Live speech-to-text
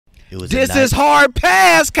This is hard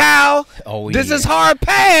pass, Kyle. Oh, this is hard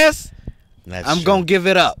pass. I'm going to give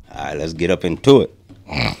it up. All right, let's get up into it.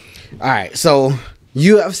 All right, so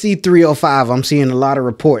UFC 305, I'm seeing a lot of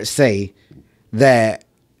reports say that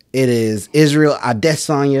it is Israel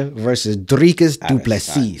Adesanya versus Dricus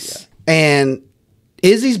PLessis. Yeah. And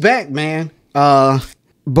Izzy's back, man.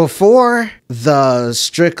 Before the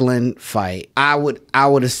Strickland fight, I would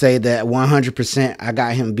have said that 100% I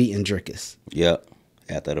got him beating Dricus. Yep.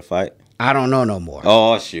 After the fight? I don't know no more.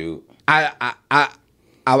 Oh, shoot.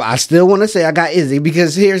 I still want to say I got Izzy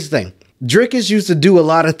because here's the thing. Dricus used to do a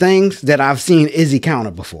lot of things that I've seen Izzy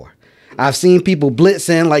counter before. I've seen people blitz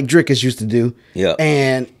in like Dricus used to do. Yeah.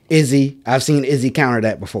 And I've seen Izzy counter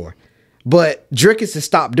that before. But Dricus has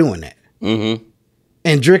stopped doing that. Mm-hmm.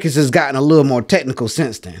 And Dricus has gotten a little more technical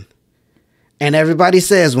since then. And everybody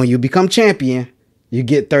says when you become champion, you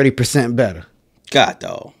get 30% better. God,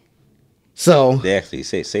 dog. So they actually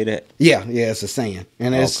say that? Yeah, it's a saying.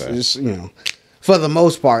 And it's you know, for the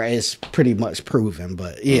most part, it's pretty much proven.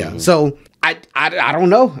 But yeah, so I don't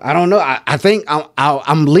know. I think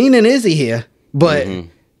I'm leaning Izzy here, but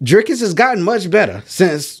Dricus has gotten much better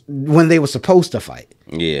since when they were supposed to fight.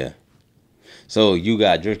 Yeah. So you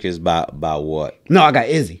got Dricus by what? No, I got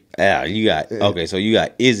Izzy. Yeah, you got okay. So you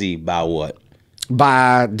got Izzy by what?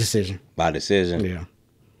 By decision. By decision. Yeah.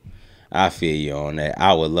 I feel you on that.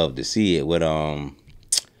 I would love to see it with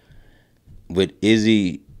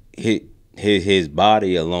Izzy his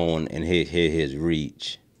body alone and his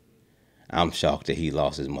reach. I'm shocked that he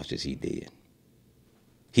lost as much as he did.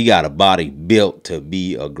 He got a body built to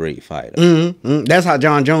be a great fighter. That's how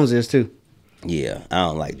John Jones is too. Yeah, I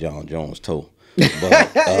don't like John Jones' toe.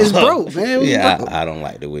 But, it's broke, man. I don't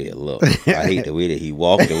like the way it looked. I hate the way that he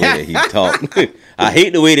walked, the way that he talked. I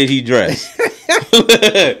hate the way that he dressed.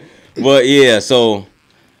 But yeah, so,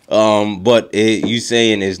 you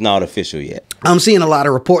saying it's not official yet? I'm seeing a lot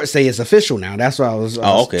of reports say it's official now. That's what I was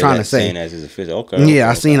trying to say. Saying that it's official. Okay.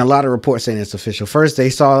 I've seen a lot of reports saying it's official. First, they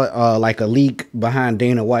saw like a leak behind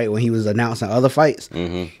Dana White when he was announcing other fights,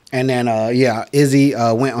 and then Izzy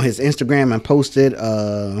went on his Instagram and posted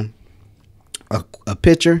a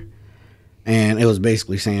picture, and it was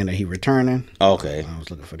basically saying that he returning. Okay. I was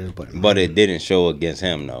looking for this button, but it didn't show against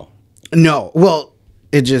him, though. No. Well,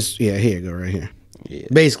 it just here you go right here. Yeah.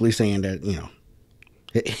 Basically saying that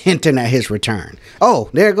hinting at his return. Oh,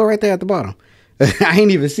 there it go right there at the bottom. I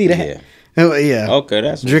ain't even see that. Yeah. Okay,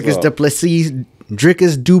 that's Dricus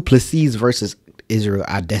PLessis versus Israel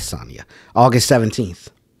Adesanya, August 17th.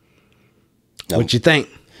 What you think?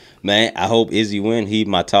 Man, I hope Izzy win. He in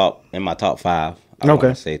my top 5. I want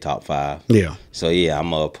to say top 5. Yeah. So yeah,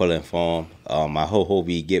 I'm pulling for him. I hope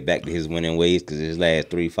he get back to his winning ways because his last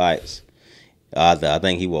 3 fights. I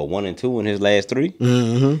think he was 1-2 in his last 3.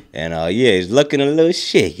 And he's looking a little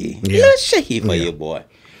shaky. A little shaky for your boy.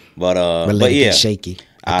 But yeah, shaky.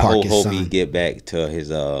 I hope he get back to his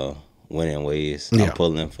winning ways. I'm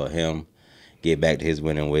pulling for him. Get back to his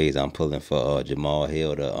winning ways. I'm pulling for Jamal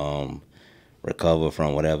Hill to recover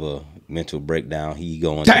from whatever mental breakdown he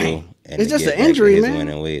going through. And it's just an injury, man.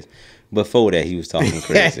 Winning ways. Before that, he was talking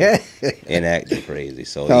crazy and acting crazy.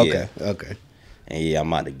 So okay. And yeah,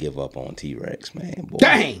 I'm about to give up on T-Rex, man. Boy.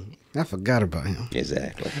 Dang! I forgot about him.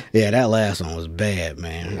 Exactly. Yeah, that last one was bad,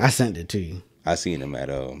 man. I sent it to you. I seen him at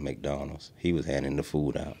McDonald's. He was handing the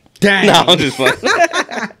food out. Dang! No, I'm just fucking.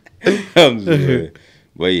 I'm just kidding.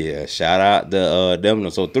 But yeah, shout out to them.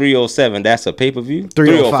 So 307, that's a pay-per-view?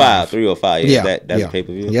 305. 305, yeah. That's a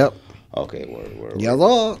pay-per-view? Yep. Okay, word.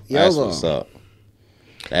 That's what's up.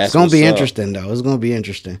 It's gonna be interesting though. It's gonna be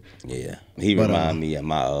interesting. Yeah, he remind me of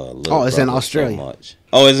my little. It's in Australia. So much.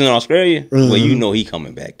 Oh, it's in Australia. Well, you know he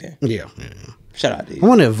coming back then. Yeah. Shout out to you. I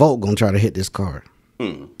wonder if Volk gonna try to hit this card.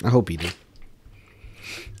 I hope he do.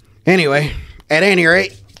 Anyway, at any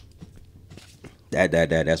rate,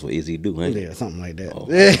 that's what Izzy do, ain't it? Yeah, something like that. Oh,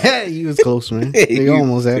 you was close, man. You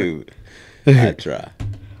almost had it. I try.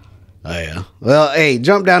 Oh, yeah. Well, hey,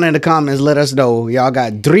 jump down in the comments. Let us know. Y'all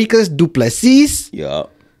got Dricus PLessis? Yeah.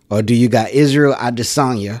 Or do you got Israel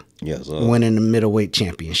Adesanya sir. winning the middleweight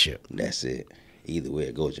championship? That's it. Either way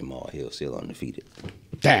it goes, Jamal Hill still undefeated.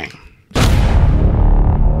 Dang.